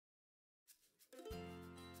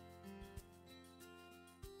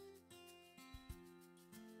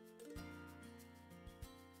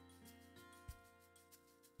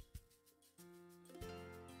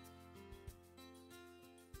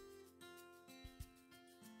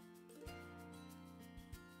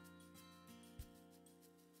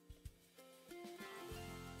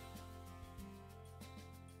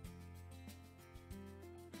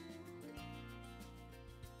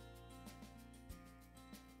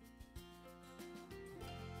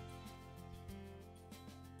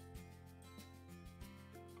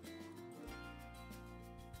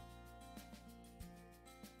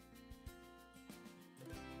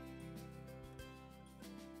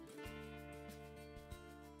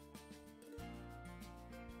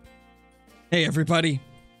Hey everybody.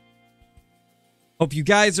 Hope you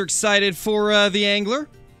guys are excited for the Angler.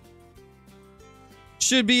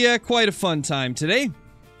 Should be quite a fun time today.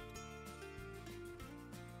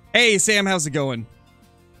 Hey Sam, how's it going?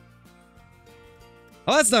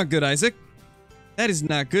 Oh, that's not good, Isaac. That is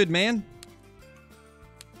not good, man.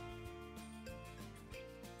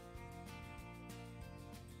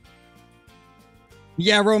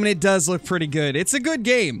 Yeah, Roman, it does look pretty good. It's a good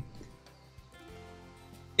game.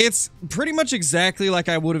 It's pretty much exactly like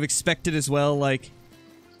I would have expected as well. Like,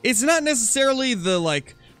 it's not necessarily the,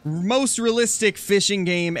 like, most realistic fishing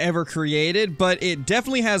game ever created, but it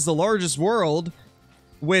definitely has the largest world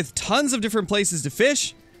with tons of different places to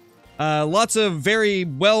fish. Lots of very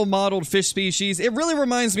well-modeled fish species. It really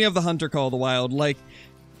reminds me of the Hunter Call of the Wild. Like,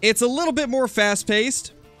 it's a little bit more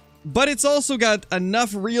fast-paced, but it's also got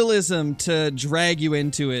enough realism to drag you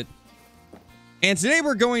into it. And today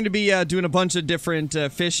we're going to be doing a bunch of different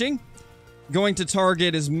fishing. Going to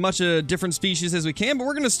target as much different species as we can, but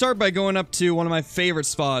we're going to start by going up to one of my favorite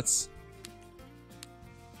spots.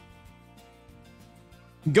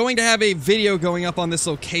 I'm going to have a video going up on this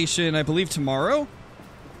location, I believe tomorrow.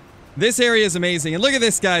 This area is amazing. And look at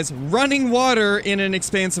this, guys. Running water in an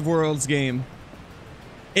Expansive Worlds game.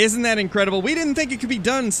 Isn't that incredible? We didn't think it could be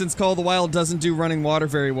done since Call of the Wild doesn't do running water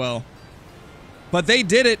very well. But they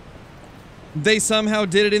did it. They somehow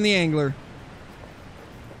did it in the Angler.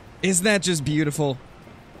 Isn't that just beautiful?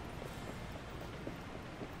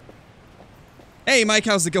 Hey, Mike,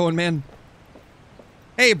 how's it going, man?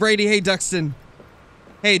 Hey, Brady. Hey, Duxton.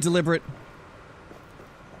 Hey, Deliberate.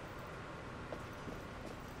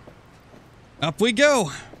 Up we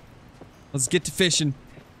go. Let's get to fishing.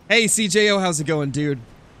 Hey, CJO, how's it going, dude?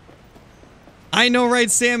 I know,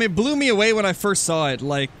 right, Sam? It blew me away when I first saw it.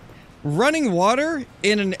 Like, running water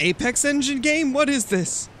in an Apex Engine game? What is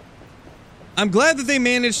this? I'm glad that they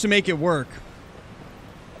managed to make it work.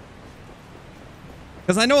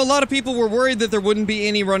 Because I know a lot of people were worried that there wouldn't be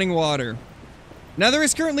any running water. Now, there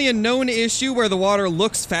is currently a known issue where the water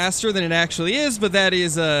looks faster than it actually is, but that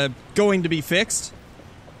is going to be fixed.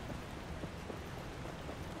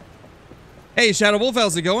 Hey, Shadow Wolf,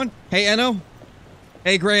 how's it going? Hey, Enno.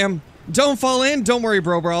 Hey, Graham. Don't fall in. Don't worry,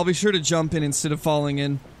 bro. I'll be sure to jump in instead of falling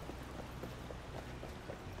in.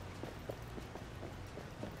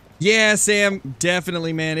 Yeah, Sam.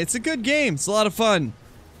 Definitely, man. It's a good game. It's a lot of fun.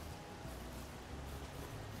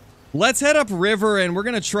 Let's head up river, and we're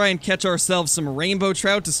going to try and catch ourselves some rainbow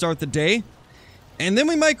trout to start the day. And then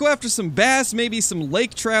we might go after some bass, maybe some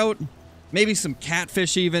lake trout, maybe some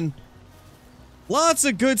catfish even. Lots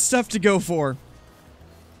of good stuff to go for.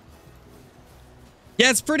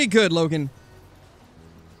 Yeah, it's pretty good, Logan.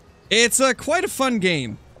 It's quite a fun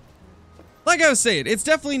game. Like I was saying, it's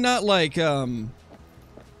definitely not like,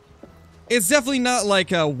 it's definitely not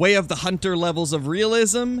like a Way of the Hunter levels of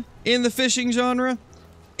realism in the fishing genre.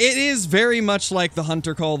 It is very much like the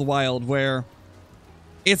Hunter Call of the Wild, where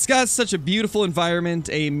it's got such a beautiful environment,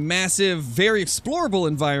 a massive, very explorable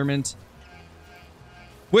environment,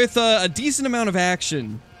 with a decent amount of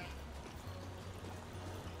action.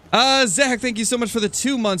 Zach, thank you so much for the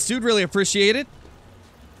 2 months, dude. Really appreciate it.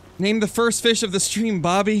 Name the first fish of the stream,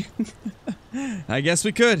 Bobby. I guess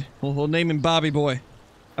we could. We'll name him Bobby Boy.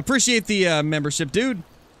 Appreciate the membership, dude.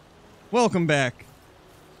 Welcome back.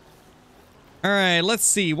 Alright, let's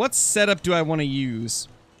see. What setup do I want to use?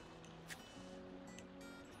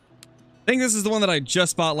 I think this is the one that I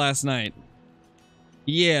just bought last night.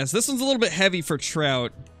 Yes, this one's a little bit heavy for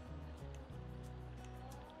trout.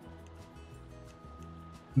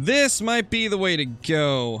 This might be the way to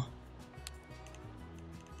go.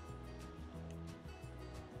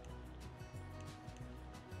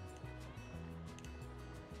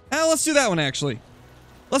 Let's do that one, actually.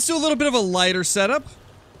 Let's do a little bit of a lighter setup.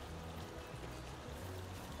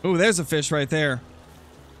 Ooh, there's a fish right there.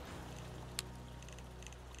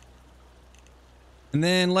 And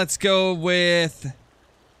then let's go with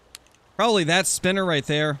probably that spinner right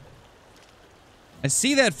there. I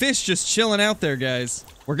see that fish just chilling out there, guys.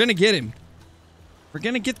 We're gonna get him. We're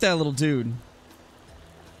gonna get that little dude.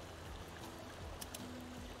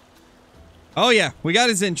 Oh yeah, we got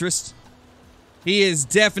his interest. He is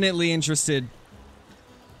definitely interested.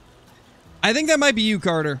 I think that might be you,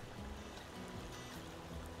 Carter.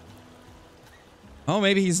 Oh,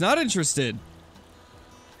 maybe he's not interested.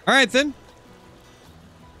 Alright then.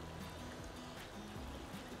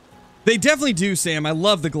 They definitely do, Sam. I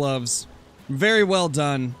love the gloves. Very well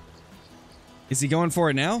done. Is he going for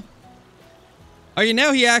it now? Oh, yeah,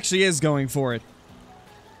 now he actually is going for it.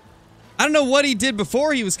 I don't know what he did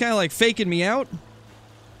before. He was kind of like faking me out.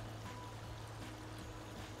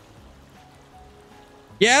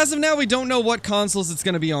 Yeah, as of now, we don't know what consoles it's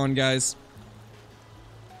going to be on, guys.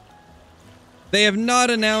 They have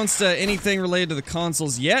not announced anything related to the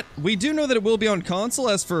consoles yet. We do know that it will be on console.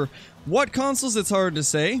 As for what consoles, it's hard to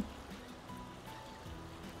say.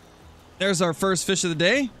 There's our first fish of the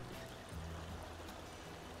day.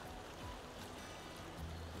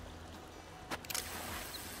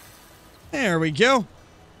 There we go.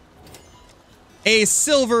 A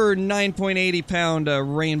silver 9.80 pound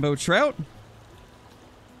rainbow trout.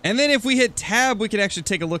 And then if we hit tab, we can actually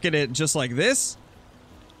take a look at it just like this.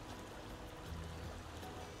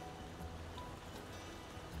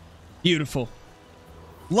 Beautiful.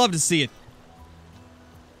 Love to see it.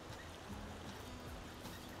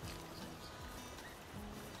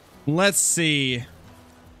 Let's see.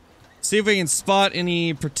 See if we can spot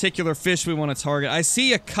any particular fish we want to target. I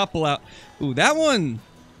see a couple out. Ooh, that one.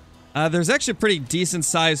 There's actually a pretty decent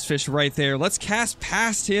sized fish right there. Let's cast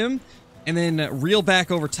past him and then reel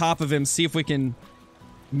back over top of him. See if we can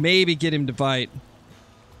maybe get him to bite.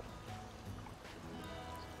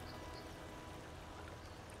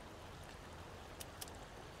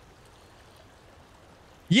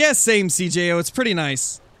 Yes, same CJO. It's pretty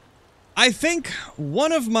nice. I think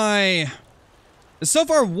one of my... So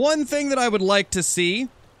far, one thing that I would like to see...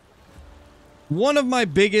 One of my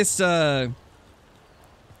biggest things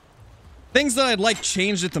that I'd like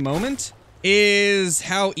changed at the moment is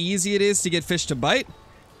how easy it is to get fish to bite.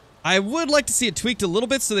 I would like to see it tweaked a little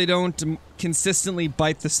bit so they don't consistently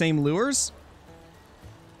bite the same lures.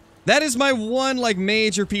 That is my one, like,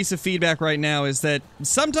 major piece of feedback right now, is that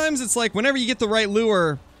sometimes it's like whenever you get the right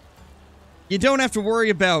lure, you don't have to worry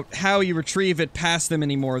about how you retrieve it past them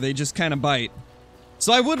anymore. They just kind of bite.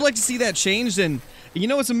 So I would like to see that changed, and you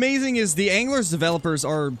know what's amazing is the Anglers developers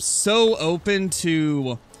are so open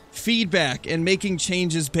to feedback and making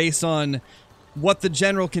changes based on what the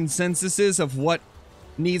general consensus is of what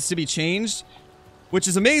needs to be changed. Which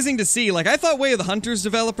is amazing to see. Like, I thought Way of the Hunters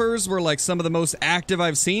developers were, like, some of the most active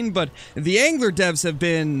I've seen, but the Angler devs have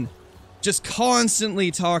been just constantly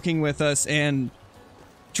talking with us and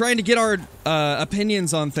trying to get our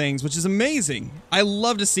opinions on things, which is amazing. I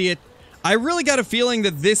love to see it. I really got a feeling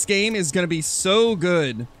that this game is going to be so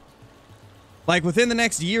good. Like, within the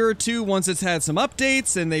next year or two, once it's had some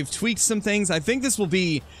updates and they've tweaked some things, I think this will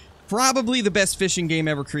be probably the best fishing game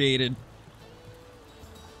ever created.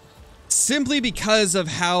 Simply because of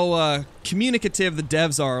how communicative the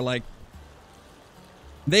devs are. Like,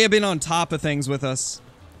 they have been on top of things with us.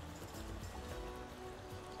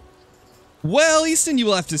 Well, Easton, you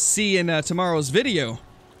will have to see in tomorrow's video.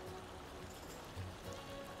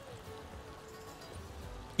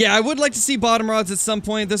 Yeah, I would like to see bottom rods at some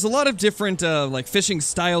point. There's a lot of different like fishing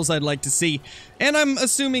styles I'd like to see. And I'm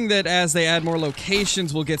assuming that as they add more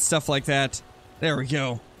locations, we'll get stuff like that. There we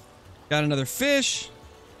go. Got another fish.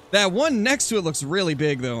 That one next to it looks really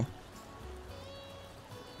big, though.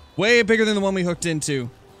 Way bigger than the one we hooked into.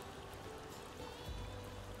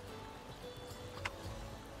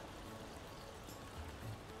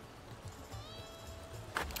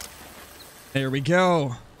 There we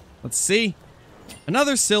go. Let's see.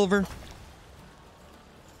 Another silver.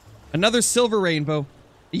 Another silver rainbow.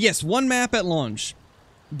 Yes, one map at launch.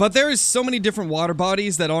 But there is so many different water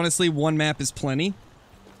bodies that honestly one map is plenty.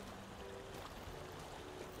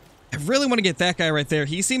 I really want to get that guy right there.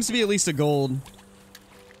 He seems to be at least a gold.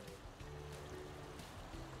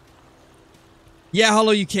 Yeah,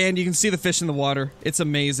 Hollow, you can see the fish in the water. It's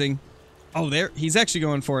amazing. Oh, there. He's actually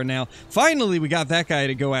going for it now. Finally, we got that guy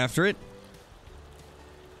to go after it.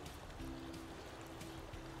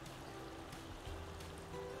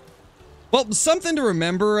 Well, something to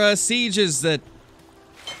remember, Siege, is that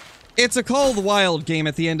it's a Call of the Wild game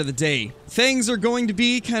at the end of the day. Things are going to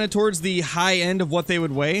be kind of towards the high end of what they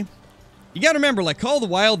would weigh. You gotta remember, like, Call of the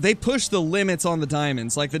Wild, they push the limits on the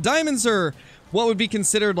diamonds. Like, the diamonds are what would be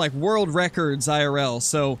considered, like, world records IRL,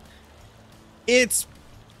 so it's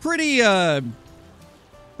pretty,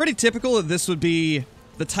 pretty typical that this would be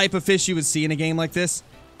the type of fish you would see in a game like this.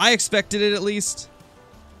 I expected it, at least.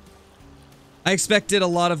 I expected a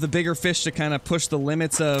lot of the bigger fish to kind of push the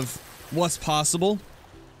limits of what's possible.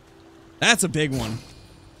 That's a big one.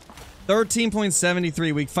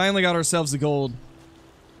 13.73. We finally got ourselves a gold.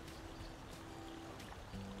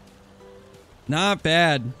 Not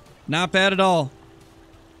bad. Not bad at all.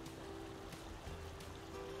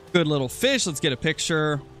 Good little fish. Let's get a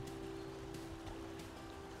picture.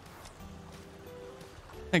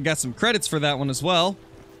 I got some credits for that one as well.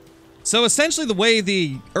 So essentially the way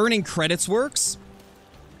the earning credits works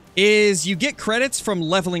is you get credits from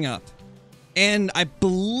leveling up. And I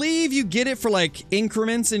believe you get it for like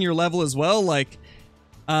increments in your level as well. Like,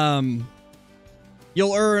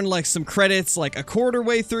 You'll earn like some credits like a quarter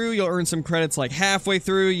way through, you'll earn some credits like halfway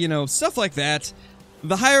through, you know, stuff like that.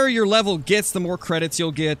 The higher your level gets, the more credits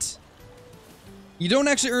you'll get. You don't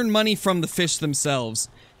actually earn money from the fish themselves.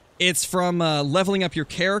 It's from leveling up your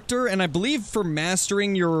character, and I believe for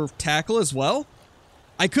mastering your tackle as well.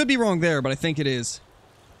 I could be wrong there, but I think it is.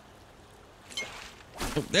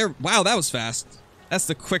 Oh, there. Wow, that was fast. That's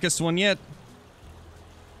the quickest one yet.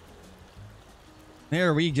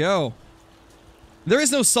 There we go. There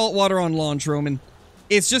is no saltwater on launch, Roman.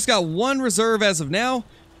 It's just got one reserve as of now,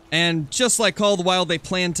 and just like Call of the Wild, they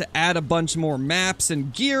plan to add a bunch more maps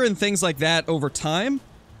and gear and things like that over time.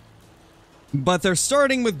 But they're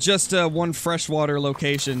starting with just one freshwater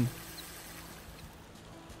location.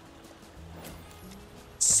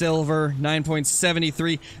 Silver,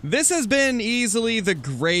 9.73. This has been easily the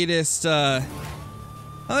greatest, oh,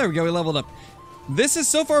 there we go, we leveled up. This has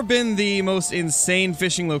so far been the most insane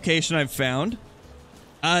fishing location I've found.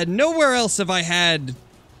 Nowhere else have I had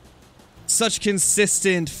such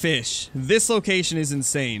consistent fish. This location is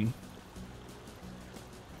insane.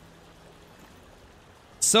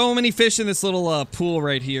 So many fish in this little pool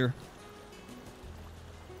right here.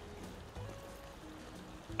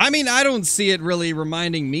 I mean, I don't see it really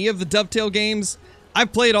reminding me of the Dovetail games.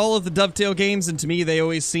 I've played all of the Dovetail games, and to me, they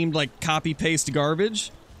always seemed like copy-paste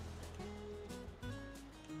garbage.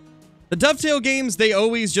 The Dovetail games, they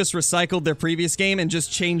always just recycled their previous game and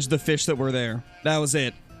just changed the fish that were there. That was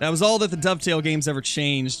it. That was all that the Dovetail games ever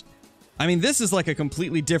changed. I mean, this is like a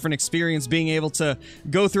completely different experience, being able to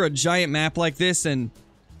go through a giant map like this and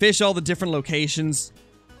fish all the different locations.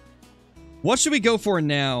 What should we go for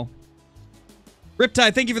now?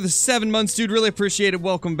 Riptide, thank you for the 7 months, dude. Really appreciate it.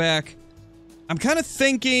 Welcome back. I'm kind of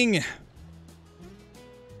thinking,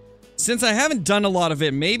 since I haven't done a lot of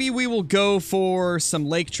it, maybe we will go for some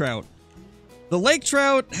lake trout. The lake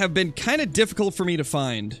trout have been kind of difficult for me to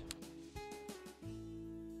find.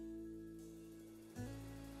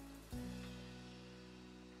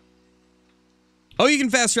 Oh, you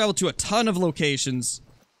can fast travel to a ton of locations.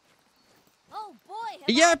 Oh boy,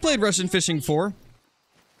 yeah, I played Russian Fishing 4.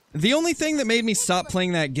 The only thing that made me stop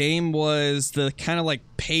playing that game was the kind of like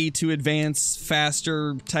pay to advance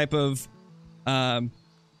faster type of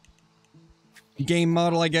game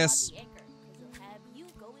model, I guess.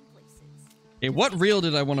 Okay, what reel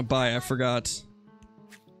did I want to buy? I forgot.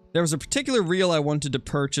 There was a particular reel I wanted to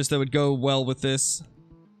purchase that would go well with this.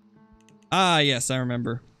 Ah, yes, I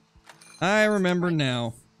remember. I remember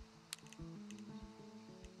now.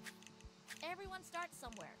 Everyone starts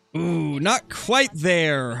somewhere. Ooh, not quite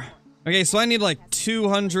there. Okay, so I need like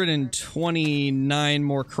 229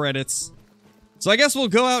 more credits. So I guess we'll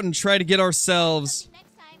go out and try to get ourselves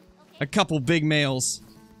a couple big males.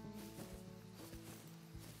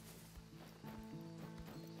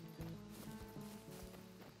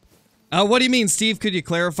 What do you mean, Steve? Could you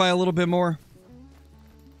clarify a little bit more?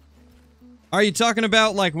 Are you talking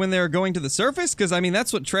about, like, when they're going to the surface? Because, I mean,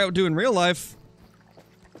 that's what trout do in real life.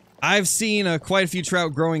 I've seen quite a few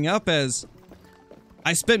trout growing up, as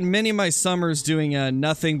I spent many of my summers doing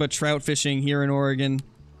nothing but trout fishing here in Oregon.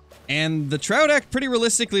 And the trout act pretty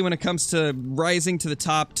realistically when it comes to rising to the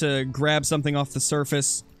top to grab something off the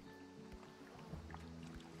surface.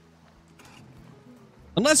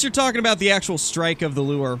 Unless you're talking about the actual strike of the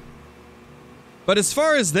lure. But as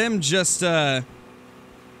far as them just,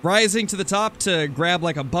 rising to the top to grab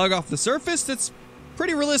like a bug off the surface, that's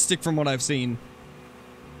pretty realistic from what I've seen.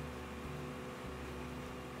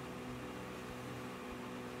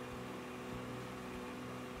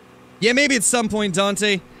 Yeah, maybe at some point,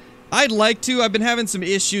 Dante. I'd like to. I've been having some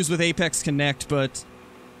issues with Apex Connect, but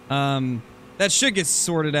that should get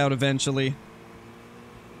sorted out eventually.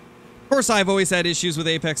 Of course, I've always had issues with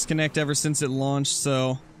Apex Connect ever since it launched,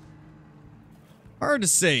 so hard to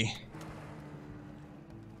say.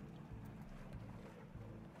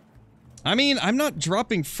 I mean, I'm not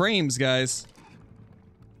dropping frames, guys.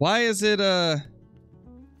 Why is it,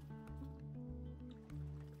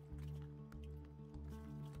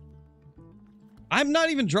 I'm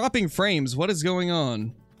not even dropping frames. What is going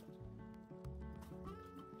on?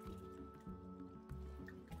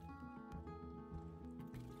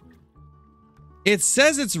 It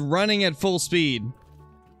says it's running at full speed.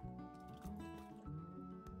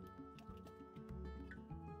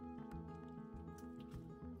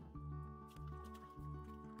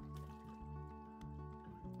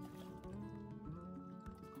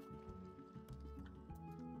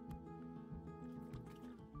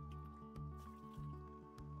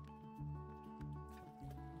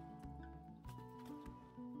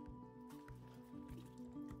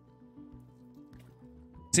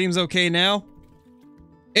 Seems okay now.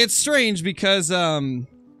 It's strange because,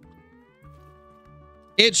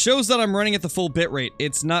 it shows that I'm running at the full bitrate.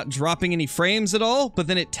 It's not dropping any frames at all, but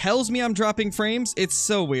then it tells me I'm dropping frames. It's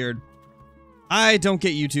so weird. I don't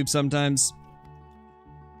get YouTube sometimes.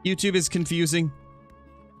 YouTube is confusing.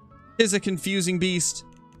 It is a confusing beast.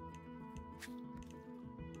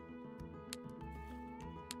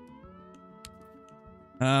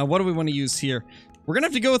 What do we want to use here? We're gonna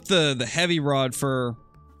have to go with the heavy rod for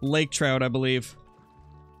lake trout, I believe.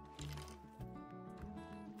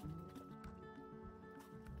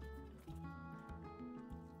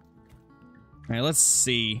 Alright, let's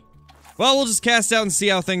see. Well, we'll just cast out and see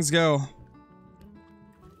how things go.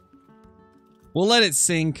 We'll let it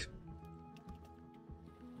sink.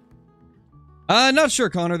 Not sure,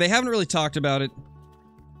 Connor. They haven't really talked about it.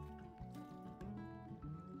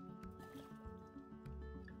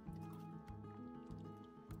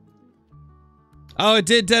 Oh, it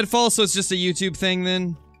did deadfall, so it's just a YouTube thing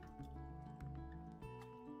then?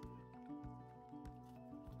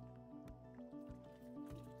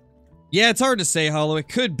 Yeah, it's hard to say, Hollow. It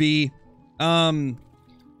could be. I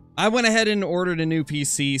went ahead and ordered a new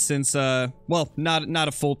PC since, well, not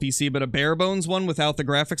a full PC, but a bare bones one without the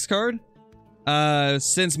graphics card.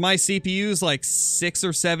 Since my CPU is like 6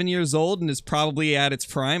 or 7 years old and is probably at its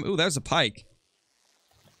prime. Ooh, there's a pike.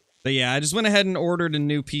 But yeah, I just went ahead and ordered a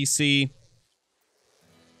new PC.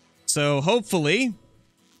 So hopefully,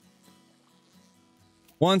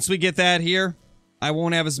 once we get that here, I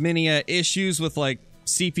won't have as many issues with like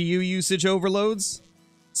CPU usage overloads,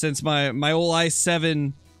 since my old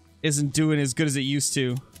i7 isn't doing as good as it used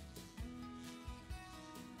to.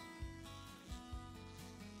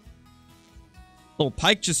 Little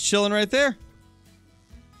pike just chilling right there.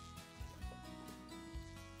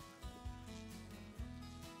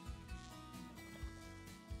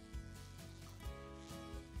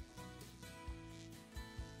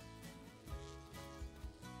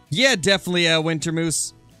 Yeah, definitely winter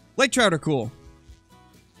moose. Lake trout are cool.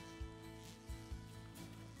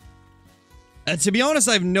 To be honest,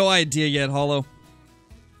 I have no idea yet, Hollow.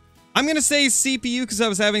 I'm gonna say CPU because I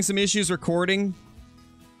was having some issues recording.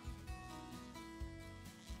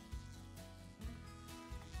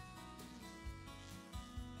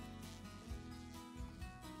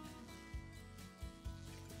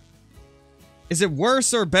 Is it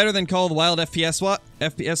worse or better than Call of the Wild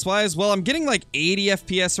FPS-wise? Well, I'm getting like 80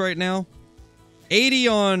 FPS right now. 80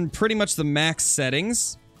 on pretty much the max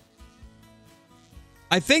settings.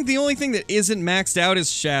 I think the only thing that isn't maxed out is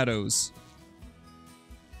shadows.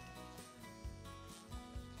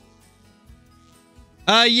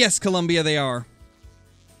 Yes, Columbia, they are.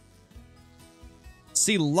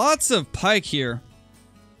 See, lots of pike here.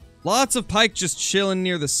 Lots of pike just chilling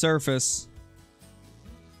near the surface.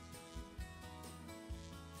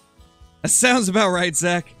 That sounds about right,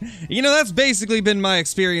 Zach. You know, that's basically been my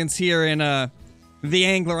experience here in, the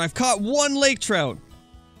Angler. I've caught one lake trout.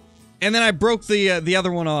 And then I broke the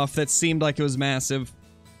other one off that seemed like it was massive.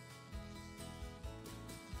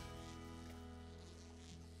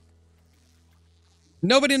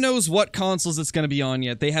 Nobody knows what consoles it's going to be on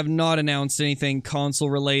yet. They have not announced anything console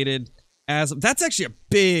related. That's actually a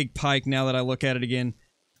big pike now that I look at it again.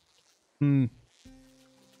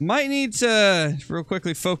 Might need to real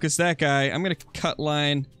quickly focus that guy. I'm going to cut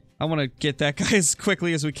line. I want to get that guy as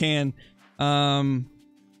quickly as we can.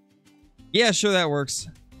 Yeah, sure, that works.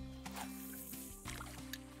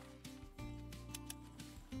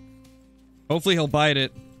 Hopefully he'll bite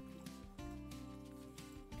it.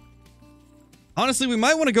 Honestly, we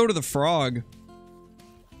might want to go to the frog.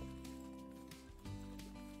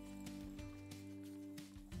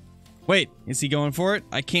 Wait, is he going for it?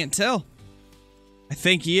 I can't tell. I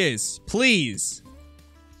think he is. Please.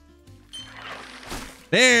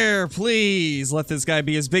 There, please. Let this guy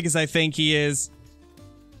be as big as I think he is.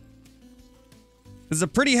 This is a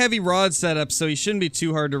pretty heavy rod setup, so he shouldn't be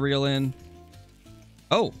too hard to reel in.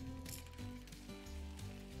 Oh.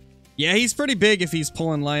 Yeah, he's pretty big if he's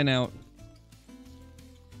pulling line out.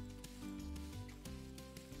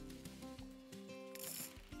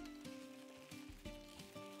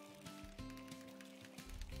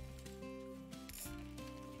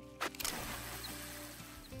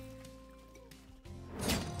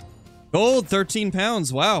 Gold, 13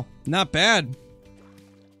 pounds. Wow, not bad.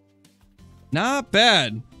 Not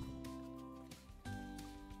bad.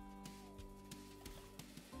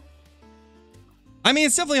 I mean,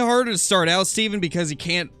 it's definitely harder to start out, Steven, because you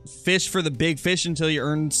can't fish for the big fish until you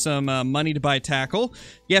earn some money to buy tackle.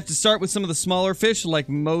 You have to start with some of the smaller fish, like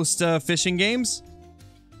most fishing games.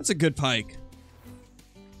 That's a good pike.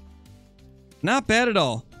 Not bad at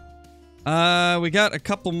all. We got a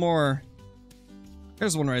couple more.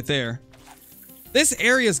 There's one right there. This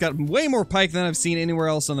area's got way more pike than I've seen anywhere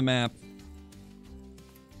else on the map.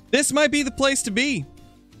 This might be the place to be.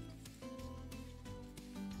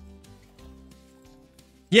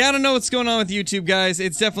 Yeah, I don't know what's going on with YouTube, guys.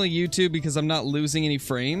 It's definitely YouTube because I'm not losing any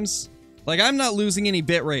frames. Like, I'm not losing any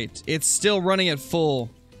bitrate. It's still running at full.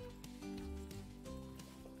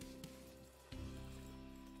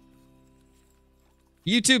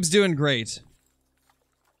 YouTube's doing great.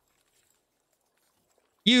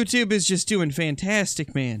 YouTube is just doing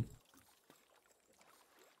fantastic, man.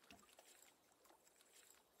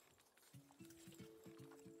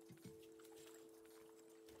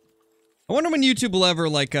 I wonder when YouTube will ever,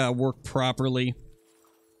 like, work properly.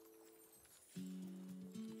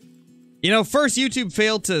 You know, first YouTube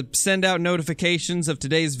failed to send out notifications of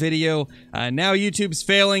today's video. Now YouTube's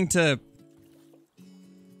failing to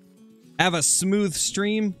have a smooth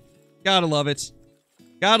stream. Gotta love it.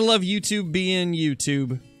 Gotta love YouTube being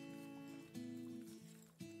YouTube.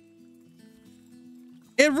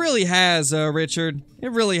 It really has, Richard.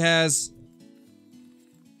 It really has.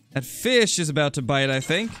 That fish is about to bite, I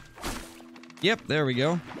think. Yep, there we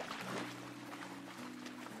go.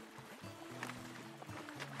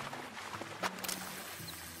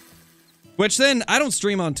 Which then, I don't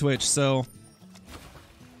stream on Twitch, so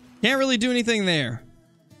can't really do anything there.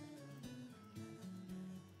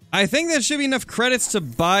 I think that should be enough credits to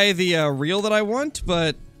buy the reel that I want,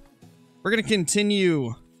 but we're gonna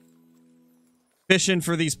continue fishing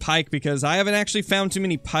for these pike because I haven't actually found too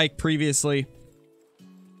many pike previously.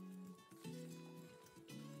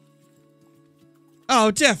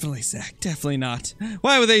 Oh, definitely, Zach. Definitely not.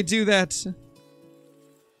 Why would they do that?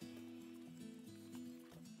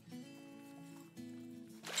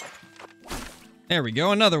 There we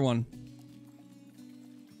go, another one.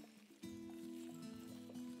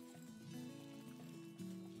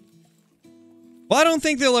 Well, I don't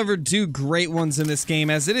think they'll ever do great ones in this game,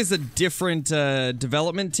 as it is a different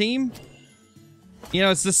development team. You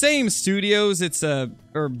know, it's the same studios, it's or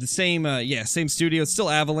the same, yeah, same studio. It's still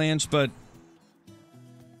Avalanche, but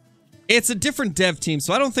it's a different dev team,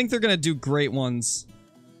 so I don't think they're gonna do great ones.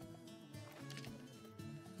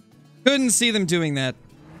 Couldn't see them doing that.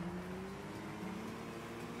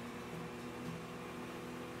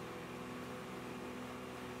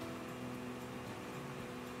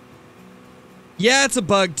 Yeah, it's a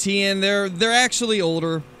bug, TN. They're actually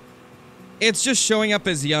older. It's just showing up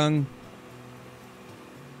as young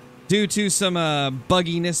due to some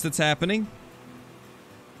bugginess that's happening.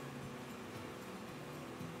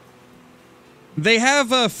 They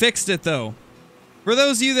have fixed it, though. For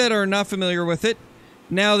those of you that are not familiar with it,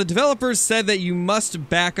 now the developers said that you must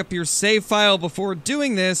back up your save file before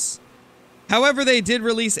doing this. However, they did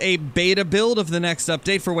release a beta build of the next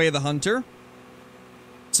update for Way of the Hunter.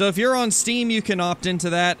 So if you're on Steam, you can opt into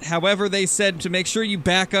that. However, they said to make sure you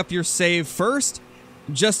back up your save first,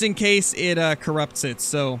 just in case it corrupts it.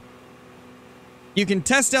 So you can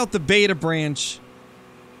test out the beta branch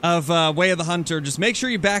of Way of the Hunter. Just make sure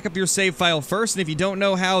you back up your save file first, and if you don't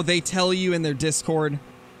know how, they tell you in their Discord.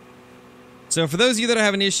 So for those of you that are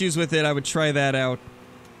having issues with it, I would try that out.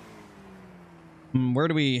 Where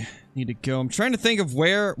do we need to go? I'm trying to think of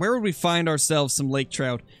where would we find ourselves some lake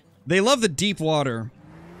trout. They love the deep water.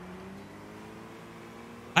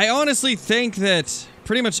 I honestly think that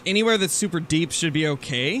pretty much anywhere that's super deep should be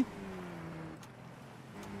okay.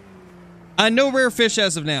 No rare fish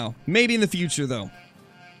as of now. Maybe in the future, though.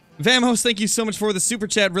 Vamos, thank you so much for the super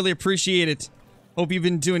chat. Really appreciate it. Hope you've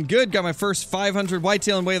been doing good. Got my first 500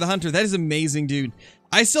 whitetail in Way of the Hunter. That is amazing, dude.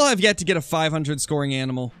 I still have yet to get a 500 scoring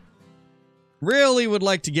animal. Really would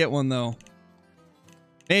like to get one, though.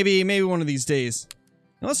 Maybe one of these days.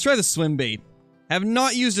 Now let's try the swim bait. Have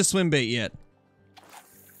not used a swim bait yet.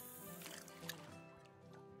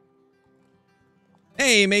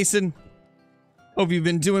 Hey, Mason. Hope you've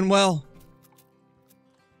been doing well.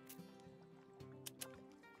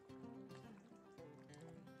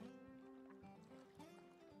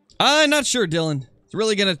 I'm not sure, Dylan. It's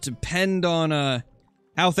really gonna depend on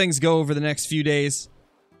how things go over the next few days.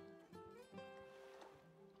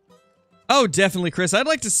 Oh, definitely, Chris. I'd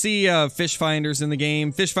like to see fish finders in the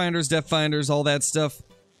game. Fish finders, depth finders, all that stuff.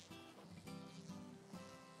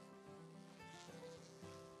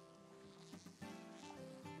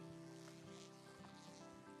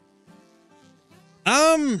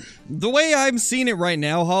 The way I'm seeing it right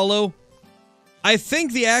now, Hollow, I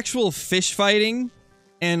think the actual fish fighting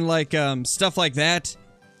and, like, stuff like that,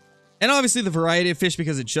 and obviously the variety of fish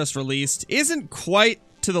because it just released, isn't quite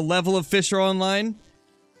to the level of Fisher Online.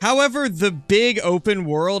 However, the big open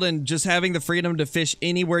world and just having the freedom to fish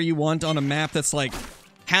anywhere you want on a map that's, like,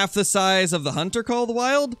 half the size of the hunter call of the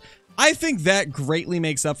wild. I think that greatly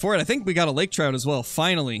makes up for it. I think we got a lake trout as well,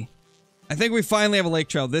 finally. I think we finally have a lake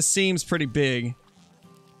trout. This seems pretty big.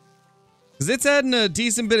 Because it's adding a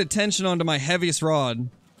decent bit of tension onto my heaviest rod.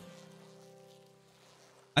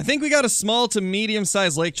 I think we got a small to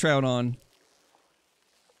medium-sized lake trout on.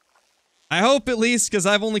 I hope at least, because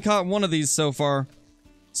I've only caught one of these so far.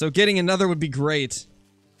 So getting another would be great.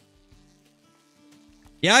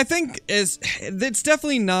 Yeah, I think it's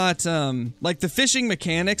definitely not, like the fishing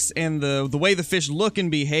mechanics and the way the fish look and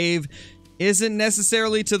behave isn't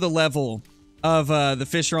necessarily to the level of the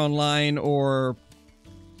Fisher Online or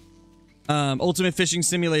Ultimate Fishing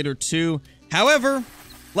Simulator 2. However,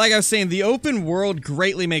 like I was saying, the open world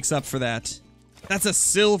greatly makes up for that. That's a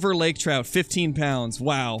silver lake trout, 15 pounds.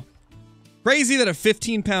 Wow. Crazy that a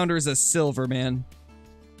 15-pounder is a silver, man.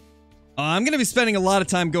 I'm going to be spending a lot of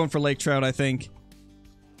time going for lake trout, I think.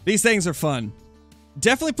 These things are fun.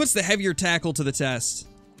 Definitely puts the heavier tackle to the test.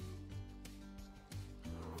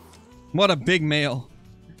 What a big male.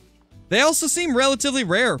 They also seem relatively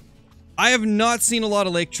rare. I have not seen a lot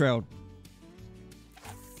of lake trout.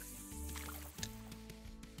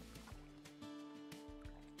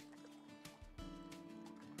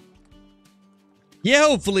 Yeah,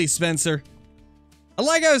 hopefully, Spencer.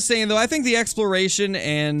 Like I was saying, though, I think the exploration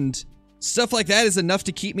and stuff like that is enough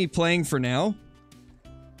to keep me playing for now.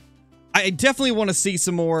 I definitely want to see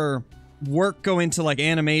some more work go into, like,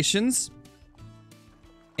 animations.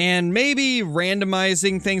 And maybe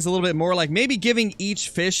randomizing things a little bit more. Like, maybe giving each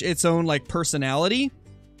fish its own, like, personality.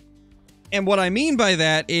 And what I mean by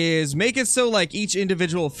that is make it so, like, each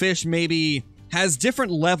individual fish maybe has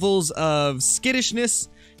different levels of skittishness,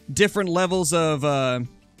 different levels of, I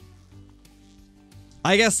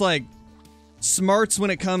guess, like, smarts when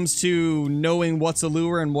it comes to knowing what's a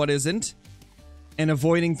lure and what isn't. And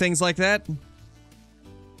avoiding things like that.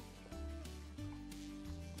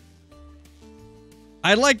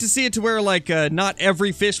 I'd like to see it to where, like, not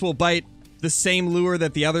every fish will bite the same lure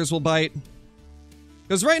that the others will bite.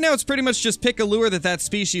 Because right now it's pretty much just pick a lure that that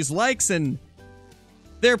species likes and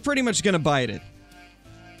they're pretty much gonna bite it.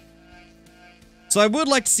 So I would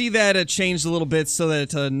like to see that changed a little bit so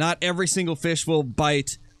that not every single fish will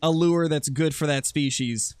bite a lure that's good for that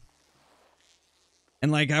species.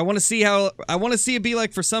 And, like, I want to see it be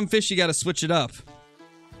like for some fish you gotta switch it up.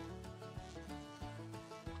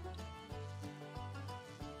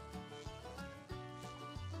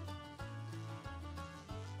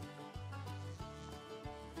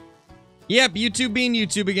 Yep, YouTube being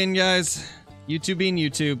YouTube again, guys. YouTube being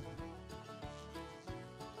YouTube.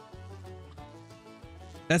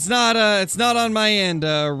 It's not on my end,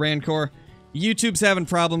 Rancor. YouTube's having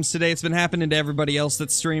problems today. It's been happening to everybody else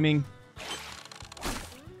that's streaming.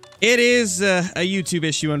 It is a YouTube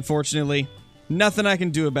issue, unfortunately. Nothing I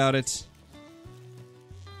can do about it.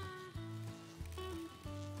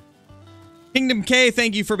 Kingdom K,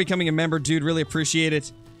 thank you for becoming a member, dude. Really appreciate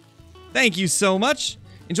it. Thank you so much.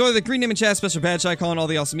 Enjoy the green name and chat, special badge icon, all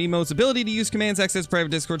the awesome emotes, ability to use commands, access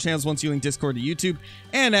private Discord channels once you link Discord to YouTube,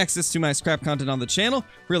 and access to my scrap content on the channel.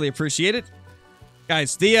 Really appreciate it.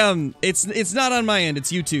 Guys, it's not on my end,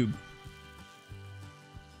 it's YouTube.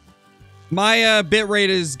 My bitrate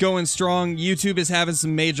is going strong. YouTube is having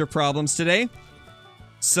some major problems today.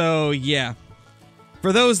 So, yeah.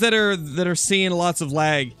 For those that are seeing lots of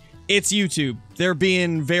lag, it's YouTube. They're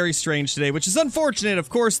being very strange today, which is unfortunate. Of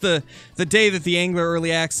course, the day that the Angler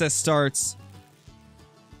Early Access starts,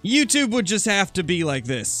 YouTube would just have to be like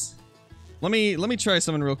this. Let me try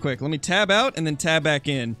something real quick. Let me tab out and then tab back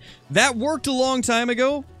in. That worked a long time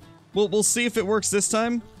ago. We'll see if it works this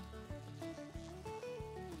time.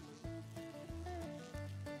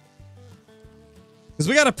 Because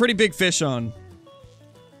we got a pretty big fish on.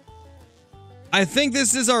 I think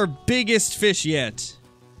this is our biggest fish yet.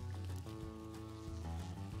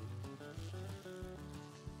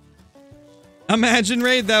 Imagine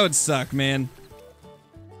raid? That would suck, man.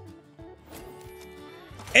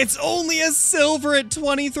 It's only a silver at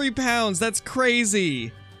 23 pounds. That's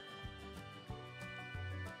crazy.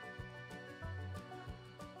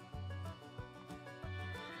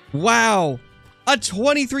 Wow. A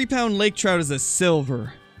 23-pound lake trout is a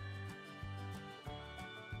silver.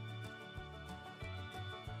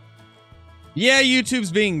 Yeah,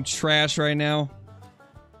 YouTube's being trash right now.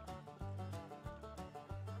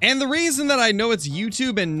 And the reason that I know it's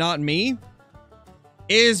YouTube and not me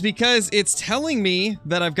is because it's telling me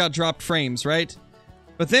that I've got dropped frames, right?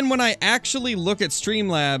 But then when I actually look at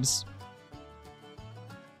Streamlabs,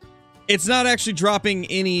 it's not actually dropping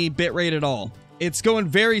any bitrate at all. It's going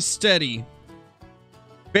very steady.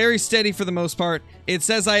 Very steady for the most part. It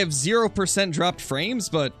says I have 0% dropped frames,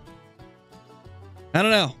 but I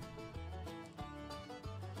don't know.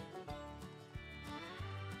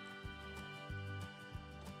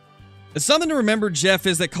 Something to remember, Jeff,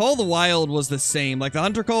 is that Call of the Wild was the same. Like, the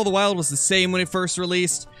Hunter Call of the Wild was the same when it first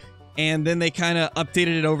released, and then they kind of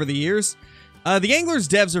updated it over the years. The Anglers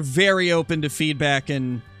devs are very open to feedback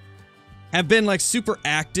and have been, like, super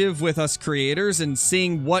active with us creators and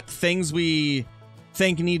seeing what things we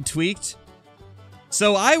think need tweaked.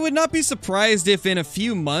 So I would not be surprised if in a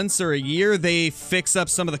few months or a year they fix up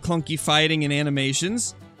some of the clunky fighting and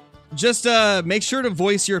animations. Just make sure to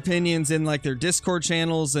voice your opinions in, like, their Discord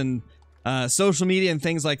channels and social media and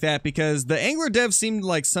things like that, because the Angler devs seemed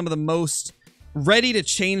like some of the most ready to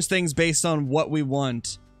change things based on what we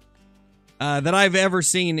want that I've ever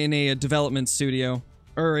seen in a development studio,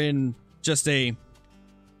 or in just a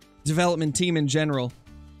development team in general.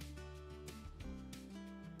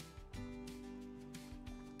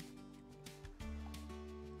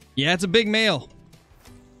 Yeah, it's a big male.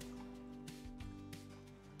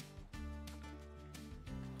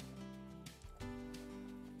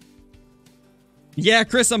 Yeah,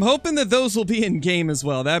 Chris, I'm hoping that those will be in game as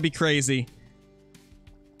well. That'd be crazy.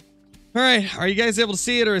 All right, are you guys able to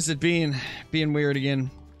see it, or is it being weird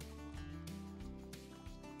again?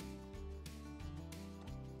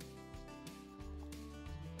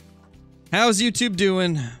 How's YouTube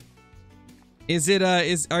doing? Is it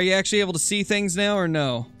are you actually able to see things now or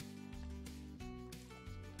no?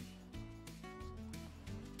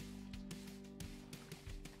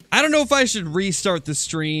 I don't know if I should restart the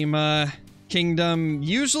stream, Kingdom.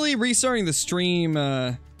 Usually restarting the stream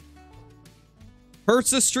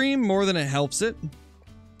hurts the stream more than it helps it.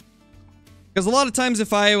 Because a lot of times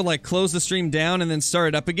if I like close the stream down and then start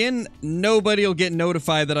it up again, nobody will get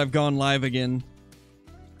notified that I've gone live again.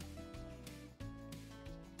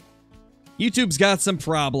 YouTube's got some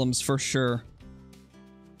problems for sure.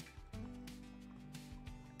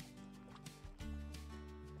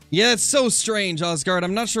 Yeah, it's so strange, Osgard.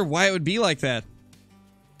 I'm not sure why it would be like that.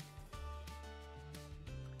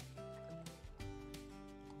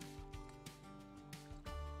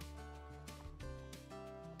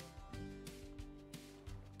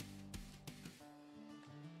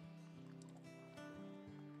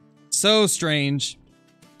 So strange.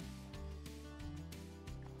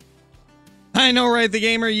 I know, right? The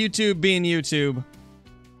gamer YouTube being YouTube.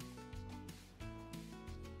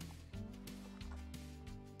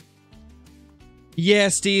 Yeah,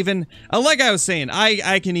 Steven. Like I was saying,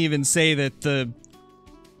 I can even say that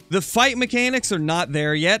the fight mechanics are not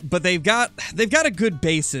there yet, but they've got a good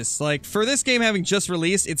basis. Like, for this game having just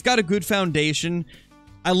released, it's got a good foundation.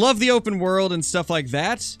 I love the open world and stuff like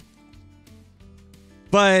that.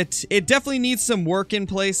 But it definitely needs some work in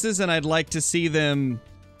places, and I'd like to see them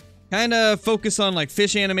kind of focus on, like,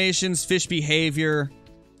 fish animations, fish behavior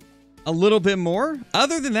a little bit more.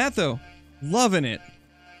 Other than that, though, loving it.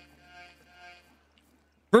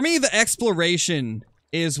 For me, the exploration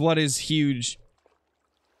is what is huge.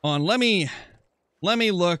 Let me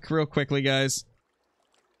look real quickly, guys.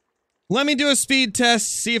 Let me do a speed test,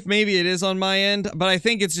 see if maybe it is on my end, but I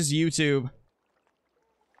think it's just YouTube.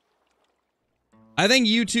 I think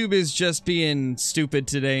YouTube is just being stupid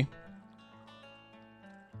today.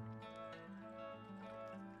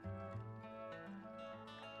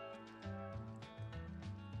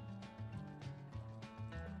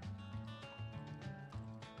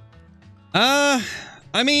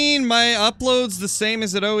 I mean, my upload's the same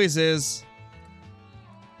as it always is.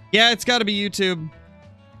 Yeah, it's gotta be YouTube.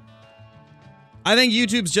 I think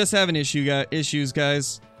YouTube's just having issues,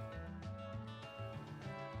 guys.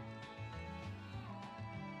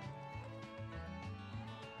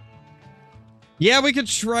 Yeah, we could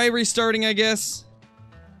try restarting, I guess.